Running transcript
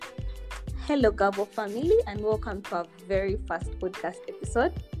Hello, Gabo family, and welcome to our very first podcast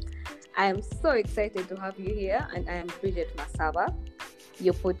episode. I am so excited to have you here, and I am Bridget Masaba,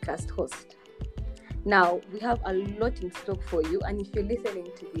 your podcast host. Now, we have a lot in stock for you, and if you're listening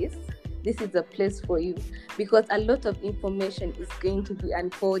to this is a place for you because a lot of information is going to be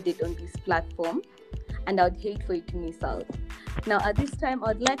unfolded on this platform, and I would hate for you to miss out. Now, at this time,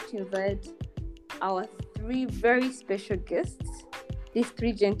 I'd like to invite our three very special guests. These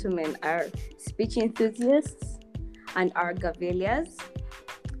three gentlemen are speech enthusiasts and are gaveliers.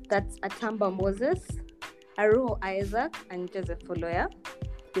 That's Atamba Moses, Aruho Isaac, and Joseph Oloya.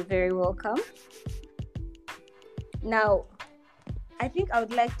 You're very welcome. Now, I think I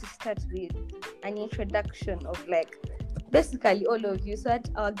would like to start with an introduction of basically all of you so that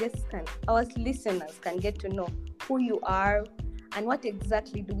our listeners can get to know who you are and what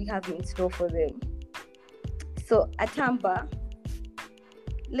exactly do we have in store for them. So, Atamba,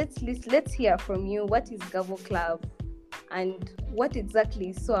 let's hear from you. What is Gavel Club and what exactly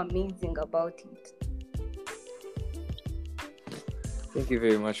is so amazing about it? Thank you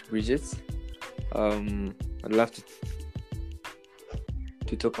very much, Bridget. I'd love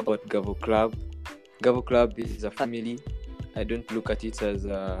to talk about Gavel Club. Gavel Club is a family. I don't look at it as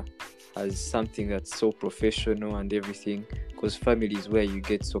something that's so professional and everything, because family is where you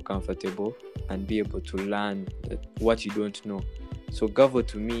get so comfortable and be able to learn what you don't know. So Gavel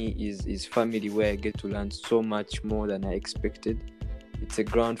to me is family where I get to learn so much more than I expected. It's a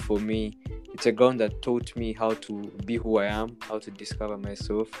ground for me. It's a ground that taught me how to be who I am, how to discover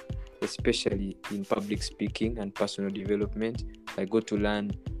myself, especially in public speaking and personal development. I got to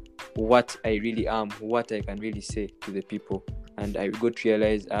learn what I really am, what I can really say to the people. And I got to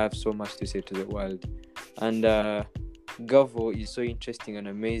realize I have so much to say to the world. And Gavel is so interesting and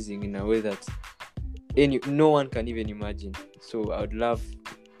amazing in a way that no one can even imagine. So I would love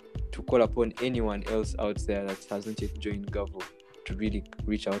to call upon anyone else out there that hasn't yet joined Gavel to really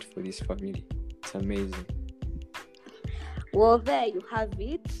reach out for this family. It's amazing. Well, there you have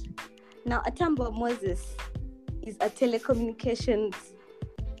it. Now, Atamba Moses is a telecommunications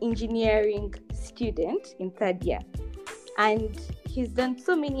engineering student in third year, and he's done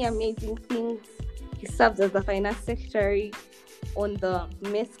so many amazing things. He serves as the finance secretary on the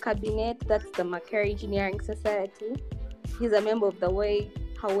MES cabinet, that's the Makerere Engineering Society. He's a member of the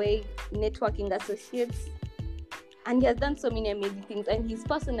Hawaii Networking Associates, and he has done so many amazing things, and he's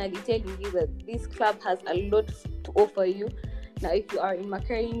personally telling you that this club has a lot to offer you. Now, if you are in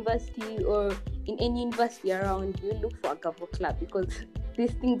Makerere University or in any university around you, look for a Gavel Club because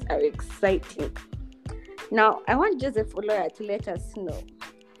these things are exciting. Now, I want Joseph Oloya to let us know,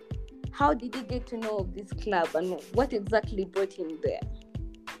 how did he get to know of this club and what exactly brought him there?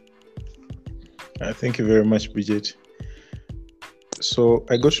 Thank you very much, Bridget. So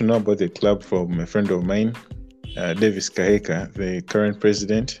I got to know about the club from a friend of mine, Davis Kaheka, the current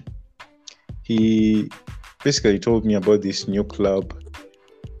president. He basically told me about this new club.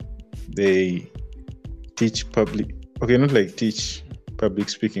 They teach teach public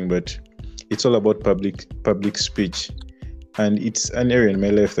speaking, but it's all about public speech. And it's an area in my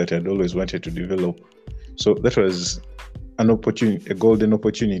life that I'd always wanted to develop. So that was an opportunity, a golden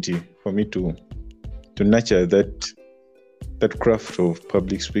opportunity for me to nurture that craft of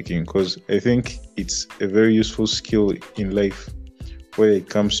public speaking, because I think it's a very useful skill in life, whether it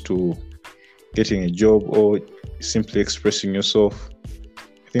comes to getting a job or simply expressing yourself.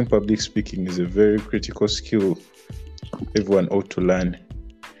 I think public speaking is a very critical skill everyone ought to learn.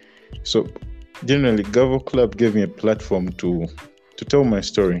 So generally, Gavel Club gave me a platform to tell my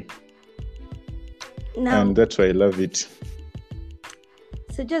story. Now, and that's why I love it.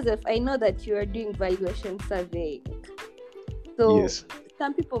 So Joseph, I know that you are doing valuation surveying. So yes.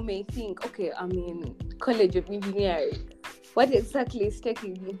 Some people may think, okay, I'm in College of Engineering. What exactly is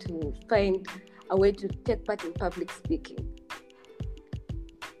taking me to find a way to take part in public speaking?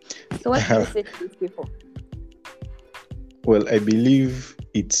 So what do you say to these people? Well, I believe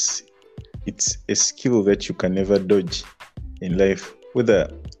it's a skill that you can never dodge in life. Whether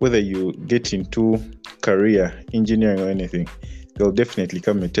you get into career, engineering or anything, there'll definitely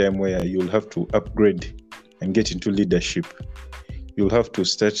come a time where you'll have to upgrade and get into leadership. You'll have to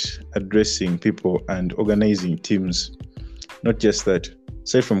start addressing people and organizing teams. Not just that,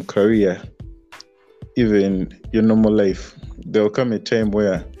 aside from career, even your normal life, there'll come a time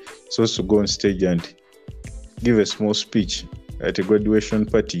where it's also go on stage and give a small speech at a graduation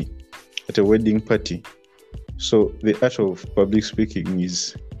party, at a wedding party. So the art of public speaking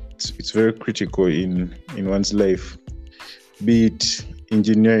it's very critical in one's life, be it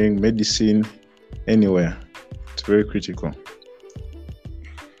engineering, medicine, anywhere. It's very critical.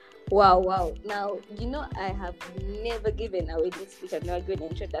 Wow. Now, I have never given a wedding speech. I've never given an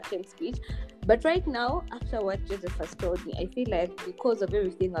introduction speech. But right now, after what Joseph has told me, I feel like because of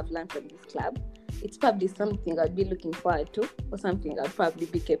everything I've learned from this club, it's probably something I'd be looking forward to, or something I'd probably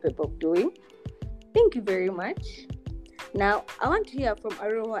be capable of doing. Thank you very much. Now, I want to hear from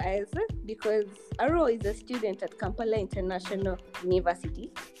Aruho Isaac, because Aruho is a student at Kampala International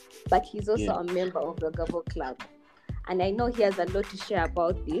University, but he's also a member of the gavel club. And I know he has a lot to share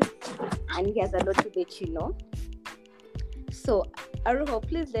about this, and he has a lot to let you know. So, Aruho,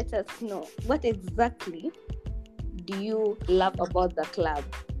 please let us know, what exactly do you love about the club,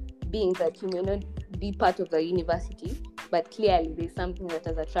 being that you may not be part of the university, but clearly there's something that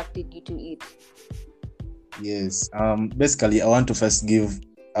has attracted you to it. Yes. Basically, I want to first give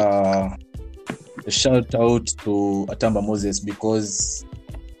a shout out to Atamba Moses, because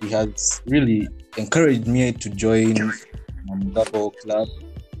he has really encouraged me to join Gavel Club,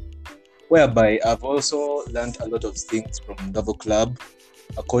 whereby I've also learned a lot of things from Gavel Club,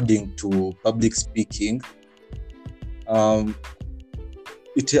 according to public speaking.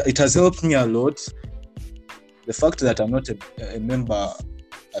 It has helped me a lot. The fact that I'm not a member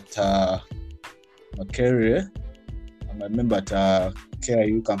at makerere, I'm a member at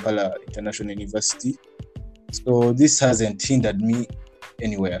KIU, Kampala International University. So this hasn't hindered me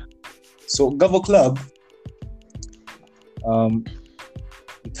anywhere. So Gavel Club,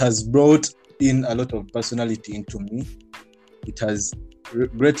 it has brought in a lot of personality into me. It has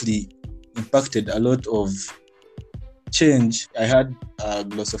greatly impacted a lot of change. I had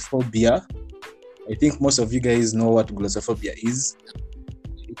glossophobia. I think most of you guys know what glossophobia is.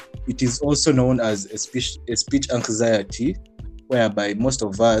 It is also known as a speech anxiety, whereby most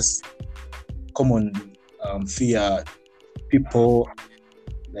of us commonly fear people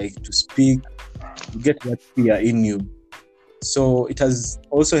like to speak. You get that fear in you. So it has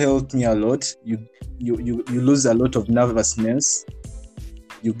also helped me a lot. You lose a lot of nervousness.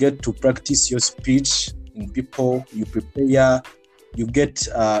 You get to practice your speech in people. You prepare. You get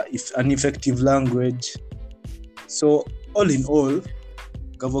an effective language. So all in all,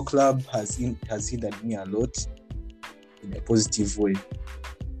 Gavel Club has hindered me a lot in a positive way.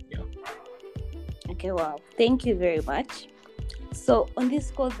 Yeah. Okay, wow. Thank you very much. So on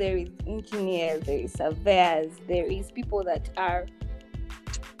this course, there is engineers, there is surveyors, there is people that are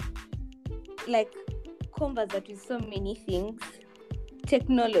like conversant with so many things,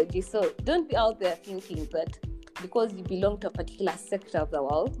 technology. So don't be out there thinking that because you belong to a particular sector of the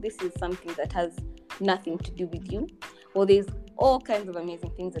world, this is something that has nothing to do with you. Well, there's all kinds of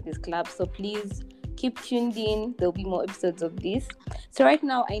amazing things at this club. So please keep tuned in. There'll be more episodes of this. So right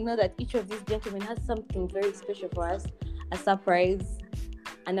now, I know that each of these gentlemen has something very special for us, a surprise,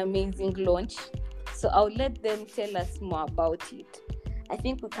 an amazing launch. So I'll let them tell us more about it. I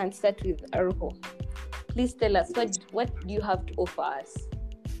think we can start with Aruho. Please tell us, what do you have to offer us?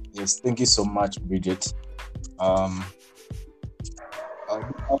 Yes, thank you so much, Bridget. I'll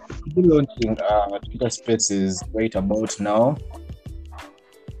be launching Twitter Spaces right about now.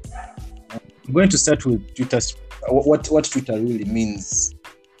 I'm going to start with Twitter. What Twitter really means.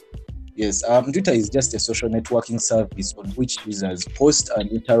 Yes, Twitter is just a social networking service on which users post and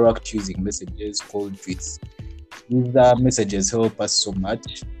interact using messages called tweets. These messages help us so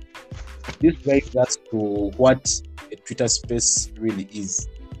much. This guides us to what a Twitter space really is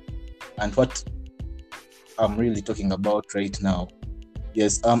and what I'm really talking about right now.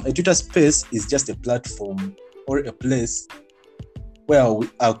 Yes, a Twitter space is just a platform or a place where we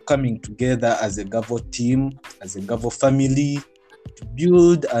are coming together as a Gavel team, as a Gavel family, to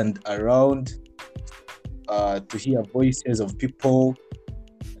build and around, to hear voices of people,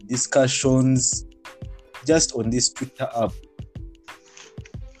 discussions, just on this Twitter app.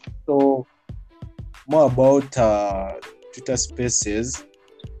 So, more about Twitter Spaces.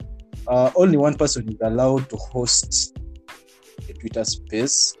 Only one person is allowed to host a Twitter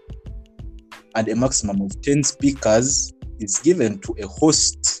space, and a maximum of 10 speakers is given to a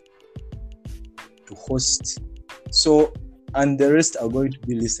host to host. So, and the rest are going to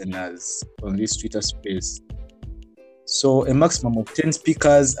be listeners on this Twitter space. So, a maximum of 10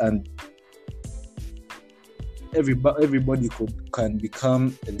 speakers, and everybody can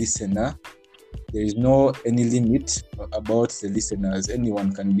become a listener. There is no any limit about the listeners.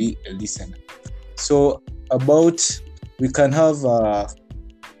 Anyone can be a listener. So we can have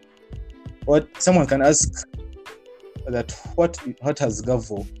what someone can ask that what has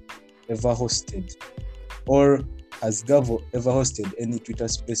Gavel ever hosted, or has Gavel ever hosted any Twitter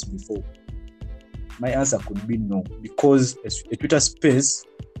space before? My answer could be no, because a Twitter space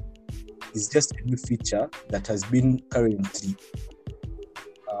is just a new feature that has been currently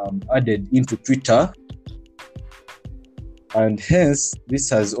added into Twitter. And hence, this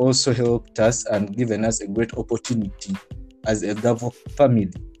has also helped us and given us a great opportunity as a Gavo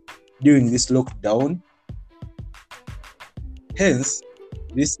family during this lockdown. Hence,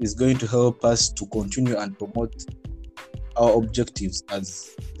 this is going to help us to continue and promote our objectives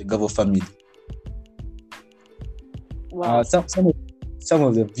as the Gavo family. Wow. Some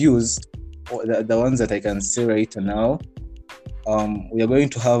of the views, or the ones that I can say right now, we are going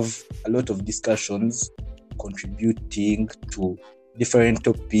to have a lot of discussions contributing to different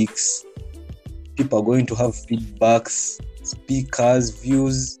topics. People are going to have feedbacks, speakers,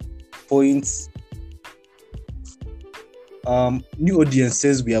 views, points. New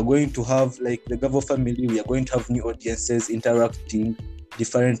audiences, we are going to have, like the Gavo family, we are going to have new audiences interacting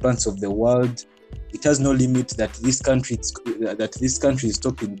different parts of the world. It has no limit that this country is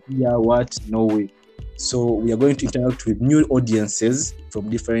stopping here, no way. So we are going to interact with new audiences from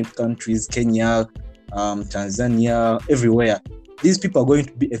different countries, Kenya, Tanzania, everywhere. These people are going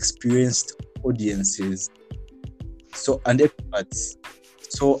to be experienced audiences, and experts.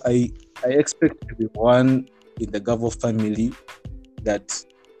 So I expect everyone in the Gavo family that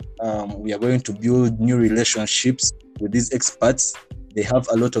we are going to build new relationships with these experts. They have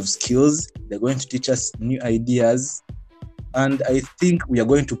a lot of skills. They're going to teach us new ideas. And I think we are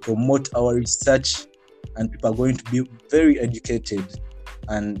going to promote our research, and people are going to be very educated,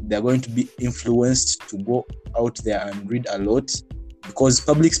 and they're going to be influenced to go out there and read a lot, because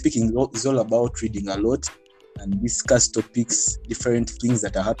public speaking is all about reading a lot and discuss topics, different things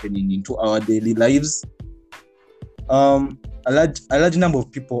that are happening into our daily lives. A large number of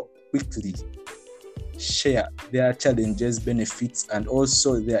people quickly share their challenges, benefits, and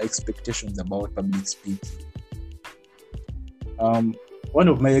also their expectations about public speaking. One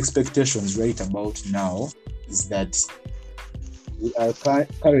of my expectations right about now is that we are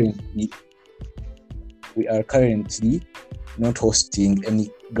currently not hosting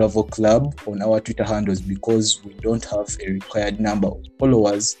any Gavo club on our Twitter handles because we don't have a required number of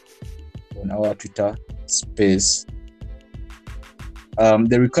followers on our Twitter space.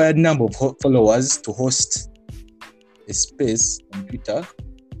 The required number of followers to host a space on Twitter,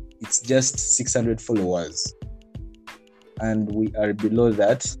 it's just 600 followers, and we are below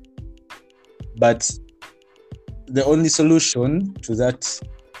that. But the only solution to that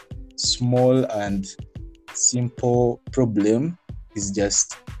small and simple problem is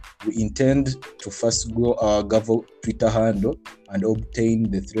just we intend to first grow our Gavo Twitter handle and obtain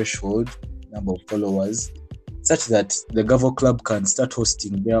the threshold number of followers, such that the Gavo Club can start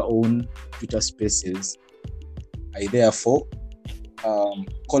hosting their own Twitter spaces. I therefore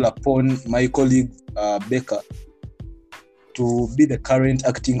call upon my colleague Becca to be the current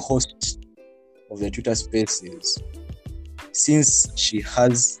acting host of the Twitter spaces, since she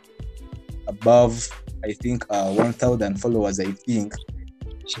has above, I think, 1,000 followers. I think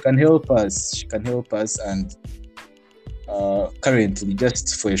she can help us. And currently,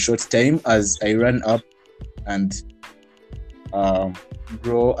 just for a short time, as I run up and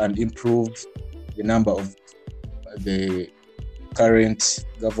grow and improve the number of the current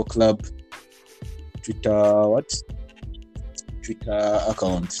Gavo Club Twitter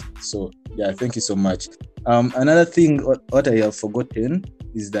account. So yeah, thank you so much. Another thing what I have forgotten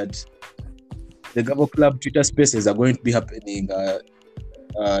is that the Gavo Club Twitter spaces are going to be happening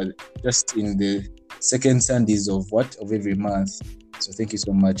just in the second Sundays of every month. So thank you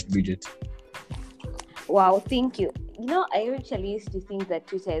so much, Bridget. Wow, thank you. I actually used to think that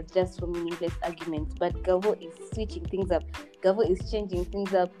Twitter is just for meaningless arguments, but Gavo is switching things up. Gavo is changing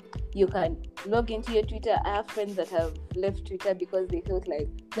things up. You can log into your Twitter. I have friends that have left Twitter because they felt like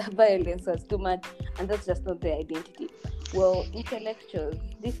the violence was too much, and that's just not their identity. Well, intellectuals,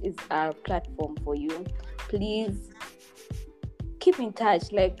 this is our platform for you. Please keep in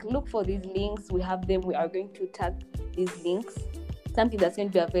touch. Look for these links. We have them. We are going to tag these links. Something that's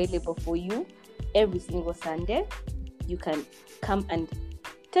going to be available for you every single Sunday. You can come and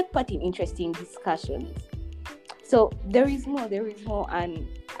take part in interesting discussions. So there is more, and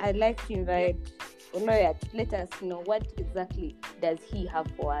I'd like to invite Oloya to let us know what exactly does he have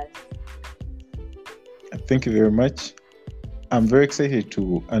for us. Thank you very much. I'm very excited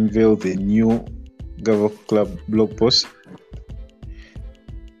to unveil the new Gavo Club blog post.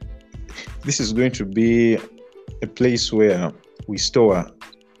 This is going to be a place where we store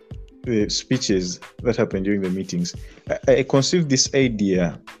the speeches that happen during the meetings. I conceived this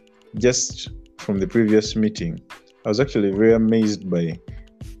idea just from the previous meeting. I was actually very amazed by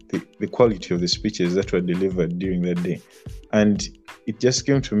the quality of the speeches that were delivered during that day. And it just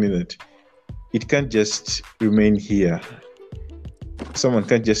came to me that it can't just remain here. someone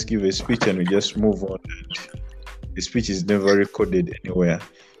can't just give a speech and we just move on, and the speech is never recorded anywhere.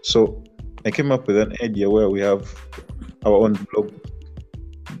 So I came up with an idea where we have our own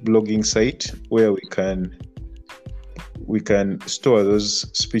blogging site where we can store those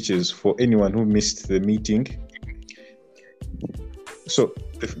speeches for anyone who missed the meeting. So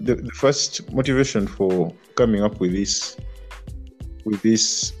the first motivation for coming up with this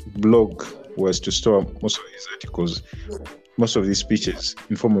blog was to store most of these articles, most of these speeches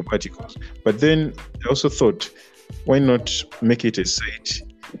in form of articles. But then I also thought, why not make it a site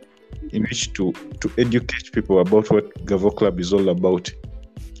in which to educate people about what Gavel Club is all about?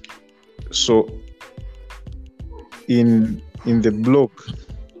 So in the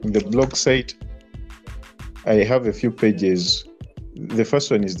blog site, I have a few pages. The first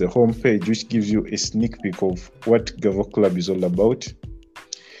one is the home page, which gives you a sneak peek of what Gavel Club is all about.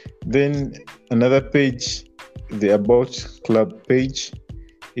 Then another page, the About Club page,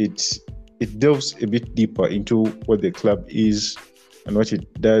 it delves a bit deeper into what the club is and what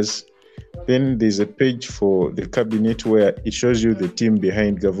it does. Then there's a page for the cabinet where it shows you the team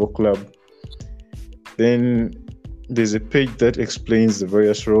behind Gavel Club. Then there's a page that explains the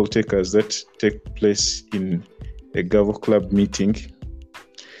various role takers that take place in a Gavel Club meeting.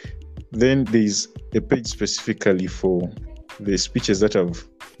 Then there's a page specifically for the speeches that have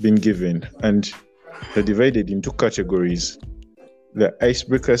been given, and they're divided into categories. The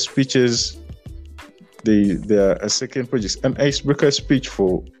icebreaker speeches, there are a second project. An icebreaker speech,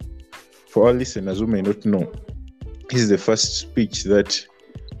 for our listeners who may not know, is the first speech that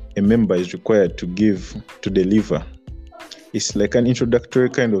a member is required to deliver. It's like an introductory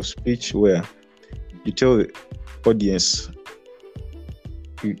kind of speech where you tell the audience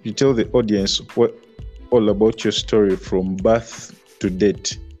what all about your story from birth to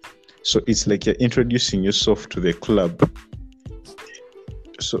date. So it's like you're introducing yourself to the club.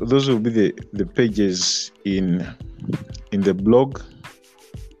 So those will be the pages in the blog.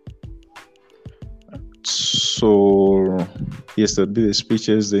 So yes, that'll be the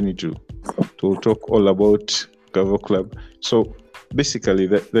speeches. They need to talk all about Gavel Club. So basically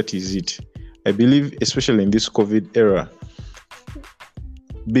that is it. I believe, especially in this COVID era,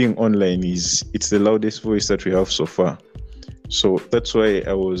 being online it's the loudest voice that we have so far. So that's why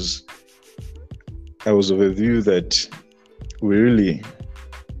I was of a view that we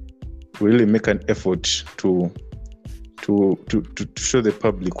really make an effort to show the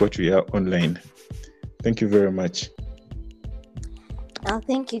public what we are online. Thank you very much.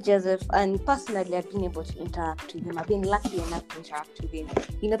 Thank you, Joseph. And personally, I've been able to interact with him. I've been lucky enough to interact with him.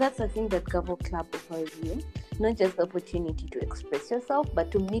 That's the thing that Gavel Club offers you. Not just the opportunity to express yourself,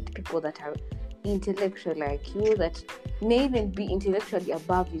 but to meet people that are intellectual like you, that may even be intellectually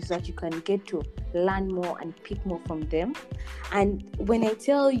above you, so that you can get to learn more and pick more from them. And when I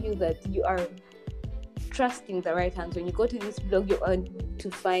tell you that you are trusting the right hands, when you go to this blog, you're going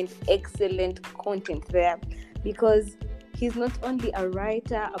to find excellent content there, because he's not only a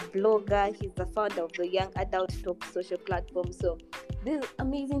writer, a blogger, he's the founder of the Young Adult Talk social platform. So there's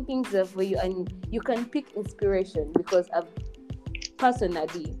amazing things there for you, and you can pick inspiration, because I've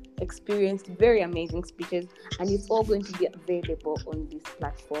personally experienced very amazing speeches, and it's all going to be available on this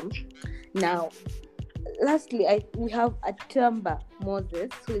platform. Now, lastly, we have Atamba Moses,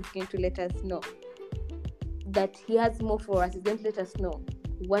 who is going to let us know that he has more for us. He's going to let us know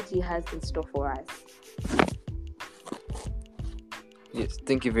what he has in store for us. Yes,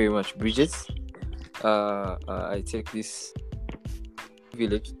 thank you very much, Bridget. I take this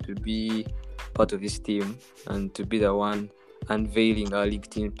privilege to be part of this team and to be the one unveiling our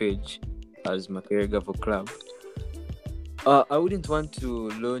LinkedIn page as Makerere Gavel Club. I wouldn't want to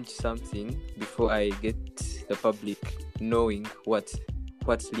launch something before I get the public knowing what's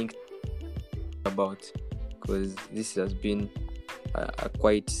LinkedIn about, because this has been a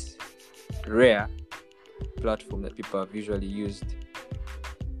quite rare platform that people have usually used.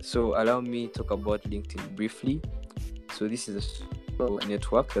 So allow me to talk about LinkedIn briefly. So this is a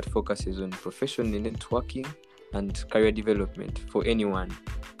network that focuses on professional networking and career development for anyone,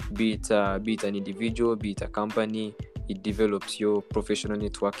 be it an individual, be it a company. It develops your professional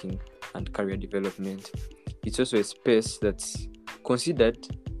networking and career development. It's also a space that's considered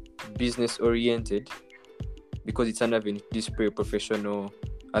business oriented because it's an avenue to display professional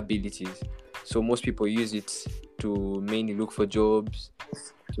abilities. So most people use it to mainly look for jobs,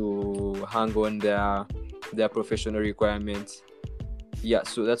 to hang on their professional requirements. Yeah,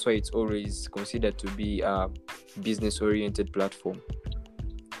 so that's why it's always considered to be a business-oriented platform.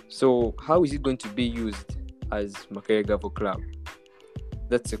 So how is it going to be used as Makerere Gavel Club?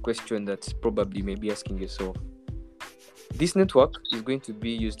 That's a question that probably may be asking yourself. This network is going to be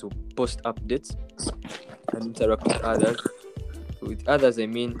used to post updates and interact with others. With others, I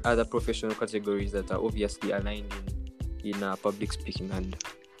mean other professional categories that are obviously aligned in public speaking and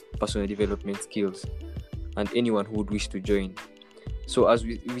personal development skills, and anyone who would wish to join. So as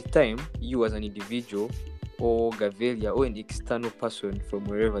with time, you as an individual or Gavelia or an external person from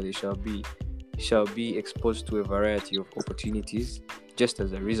wherever they shall be exposed to a variety of opportunities just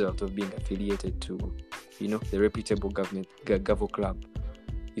as a result of being affiliated to, the reputable gavel club.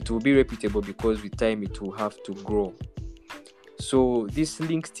 It will be reputable because with time it will have to grow. So this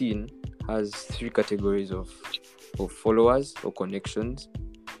LinkedIn has 3 categories of followers or connections.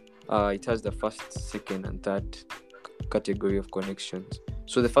 It has the first, second, and third category of connections.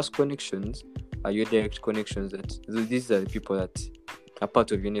 So the first connections are your direct connections. That these are the people that are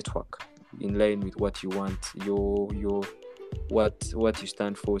part of your network, in line with what you want, your what you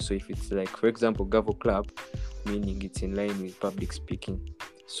stand for. So if it's like, for example, Gavel Club, meaning it's in line with public speaking.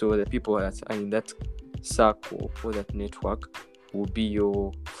 So the people that are in that circle or that network will be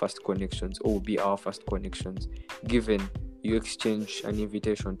your first connections, or will be our first connections, given you exchange an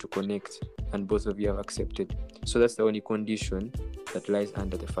invitation to connect and both of you have accepted. So that's the only condition that lies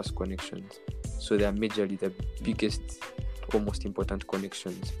under the first connections. So they are majorly the biggest or most important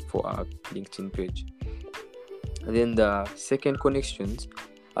connections for our LinkedIn page. And then the second connections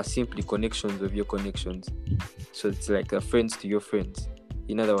are simply connections of your connections. So it's like the friends to your friends.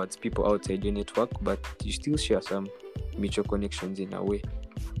 In other words, people outside your network, but you still share some mutual connections in a way.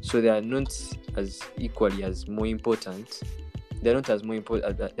 So they are not as equally as more important. They're not as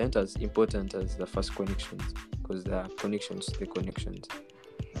important as the first connections, because they are connections to the connections.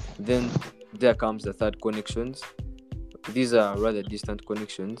 Then there comes the third connections. These are rather distant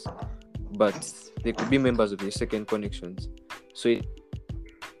connections, but they could be members of the second connections. So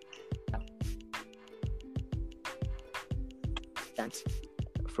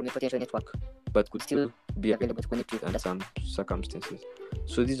from a potential network, but could still be available to connect with under some circumstances.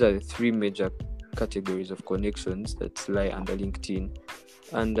 So these are the 3 major categories of connections that lie under LinkedIn.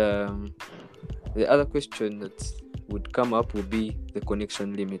 And the other question that would come up would be the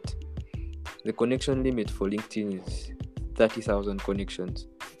connection limit. The connection limit for LinkedIn is 30,000 connections,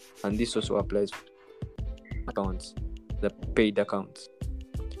 and this also applies for accounts, the paid accounts.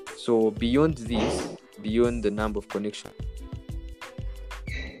 So beyond the number of connections,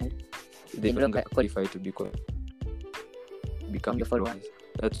 they no longer qualify to become your followers.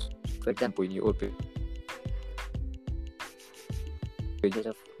 That's, for example, when you open pages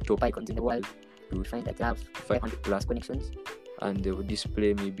of top icons in the world, you will find that they have 500 plus connections, and they will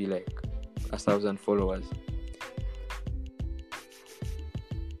display maybe like 1,000 followers.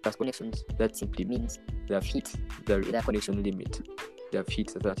 Plus connections, that simply means they have hit the connection limit. They have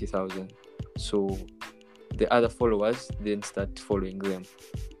hit the 30,000. So the other followers then start following them.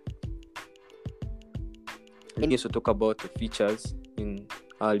 Let me also talk about the features in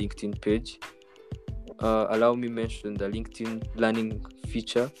our LinkedIn page. Allow me mention the LinkedIn Learning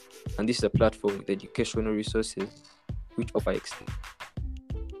feature, and this is a platform with educational resources which offer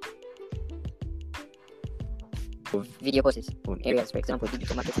of video courses on areas, for example,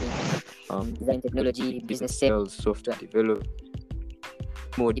 digital marketing, design technology, business sales, software development,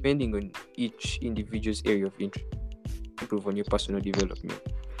 more depending on each individual's area of interest. Improve on your personal development,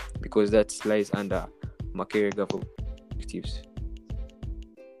 because that lies under makerere objectives,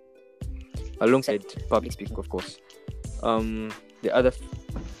 alongside public speaking, of course. The other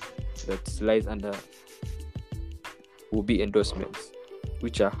that lies under will be endorsements,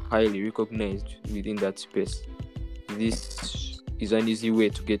 which are highly recognized within that space. This is an easy way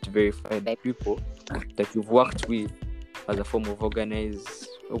to get verified by people that you've worked with as a form of organizing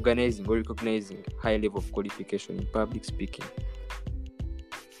or recognizing high level of qualification in public speaking.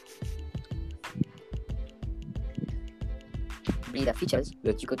 The features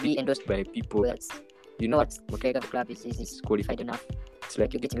that you could be endorsed by people that what makerere club is qualified enough. It's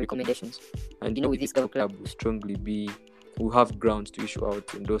like you're getting recommendations, and with this club will have grounds to issue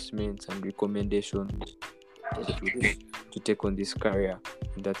out endorsements and recommendations to take on this career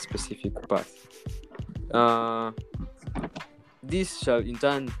in that specific path. This shall in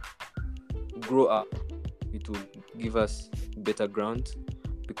turn grow up. It will give us better ground,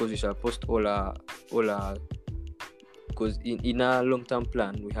 because we shall post all our because in our long-term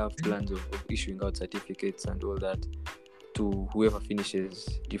plan we have plans of issuing out certificates and all that to whoever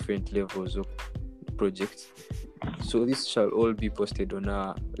finishes different levels of projects. So this shall all be posted on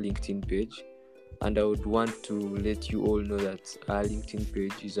our LinkedIn page, and I would want to let you all know that our LinkedIn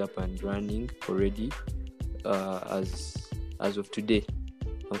page is up and running already. As of today,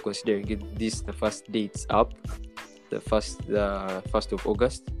 I'm considering this the first day it's up, the 1st of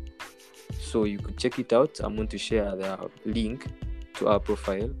August. So you could check it out. I'm going to share the link to our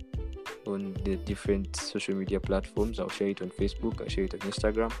profile on the different social media platforms. I'll share it on Facebook, I'll share it on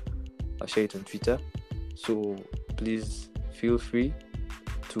Instagram, I'll share it on Twitter. So please feel free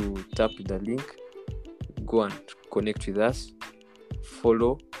to tap the link, go and connect with us,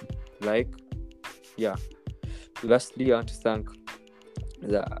 follow, like. Yeah. Lastly, I want to thank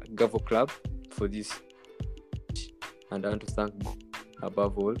the Gavel Club for this, and I want to thank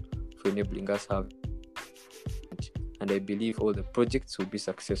above all for enabling us have, and I believe all the projects will be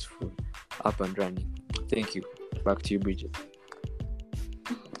successful, up and running. Thank you. Back to you, Bridget.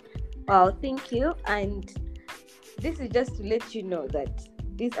 Wow, thank you. And this is just to let you know that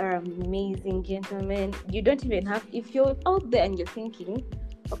these are amazing gentlemen. You don't even have, if you're out there and you're thinking,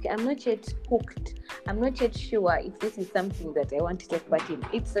 okay, I'm not yet hooked, I'm not yet sure if this is something that I want to take part in,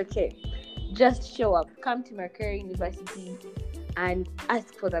 it's okay. Just show up, come to Makerere University and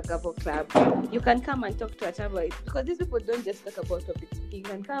ask for the Gavel Club. You can come and talk to Atamba, because these people don't just talk about public speaking. You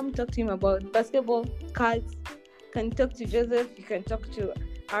can come talk to him about basketball, cards. You can talk to Joseph, you can talk to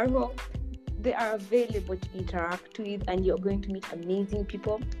Aruho. They are available to interact with, and you're going to meet amazing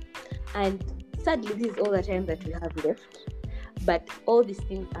people. And sadly, this is all the time that we have left. But all these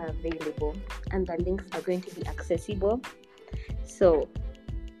things are available, and the links are going to be accessible. So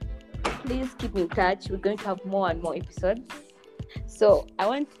please keep in touch. We're going to have more and more episodes. So I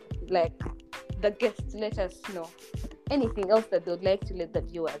want the guests to let us know anything else that they would like to let the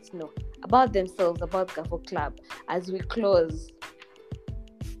viewers know about themselves, about Gavel Club, as we close.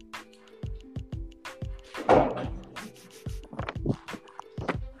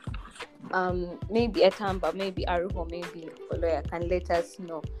 Maybe Atamba, maybe Aruho, maybe Oloya can let us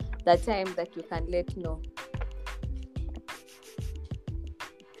know the time that you can let know.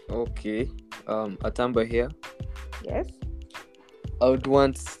 Okay. Atamba here. Yes. I would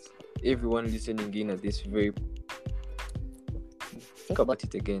want everyone listening in at this very, think about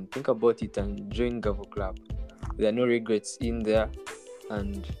it again. Think about it and join Gavel Club. There are no regrets in there,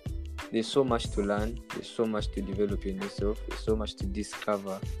 and there's so much to learn. There's so much to develop in yourself. There's so much to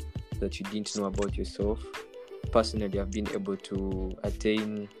discover that you didn't know about yourself. Personally, I've been able to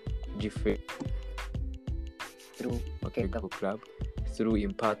attain different through Gavel Club, through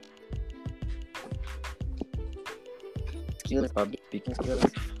impact skills, public speaking skills,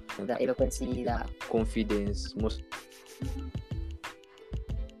 the eloquency, the confidence, most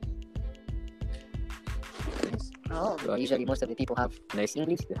usually most of the people have nice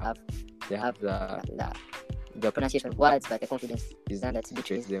English, they have the pronunciation of words, but the confidence is that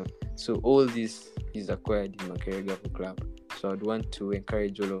betrays them. So all this is acquired in Makerere Gavel Club. So I'd want to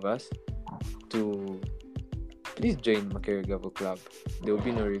encourage all of us to please join Makerere Gavel Club. There will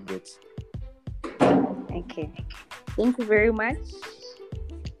be no regrets. Okay. Thank you very much.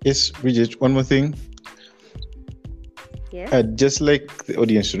 Yes, Bridget, one more thing. Yes. I'd just like the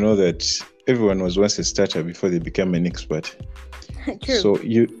audience to know that everyone was once a starter before they became an expert. True. So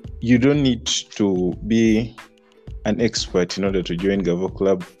you don't need to be an expert in order to join Gavel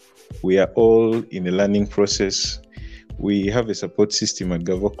Club. We are all in a learning process. We have a support system at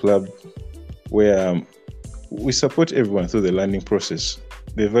Gavel Club where we support everyone through the learning process.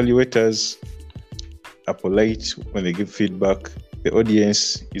 The evaluators are polite when they give feedback. The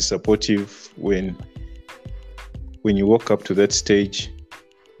audience is supportive when you walk up to that stage.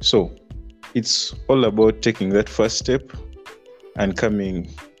 So it's all about taking that first step and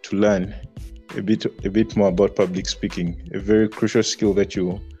coming to learn a bit more about public speaking, a very crucial skill that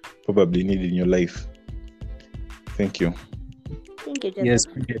you probably need in your life. Thank you. Thank you, Joseph. Yes,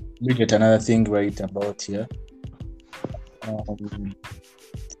 we get another thing right about here.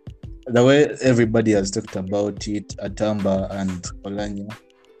 The way everybody has talked about it, Atamba and Oloya,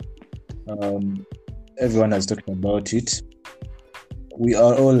 everyone has talked about it. We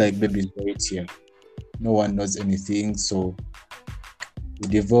are all like babies right here. No one knows anything, so we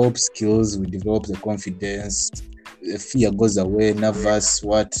develop skills, we develop the confidence, the fear goes away, nervous,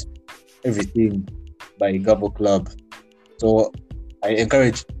 everything by Gavel Club. So I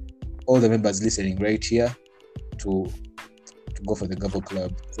encourage all the members listening right here to go for the Gavel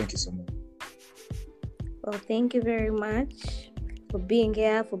Club. Thank you so much. Well, thank you very much for being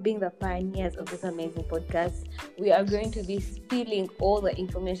here, for being the pioneers of this amazing podcast. We are going to be spilling all the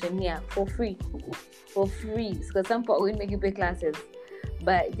information here for free. Because some people will make you pay classes.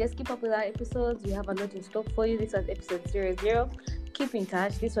 But just keep up with our episodes. We have a lot in stock for you. This was episode 00. Keep in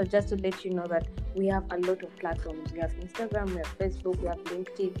touch. This was just to let you know that we have a lot of platforms. We have Instagram, we have Facebook, we have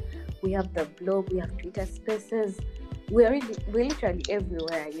LinkedIn, we have the blog, we have Twitter Spaces. We're literally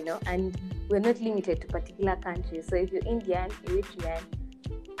everywhere, and we're not limited to particular countries. So if you're Indian, Eritrean,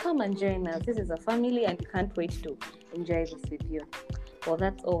 come and join us. This is a family and we can't wait to enjoy this with you. Well,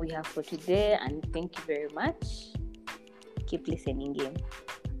 that's all we have for today, and thank you very much. Keep listening in.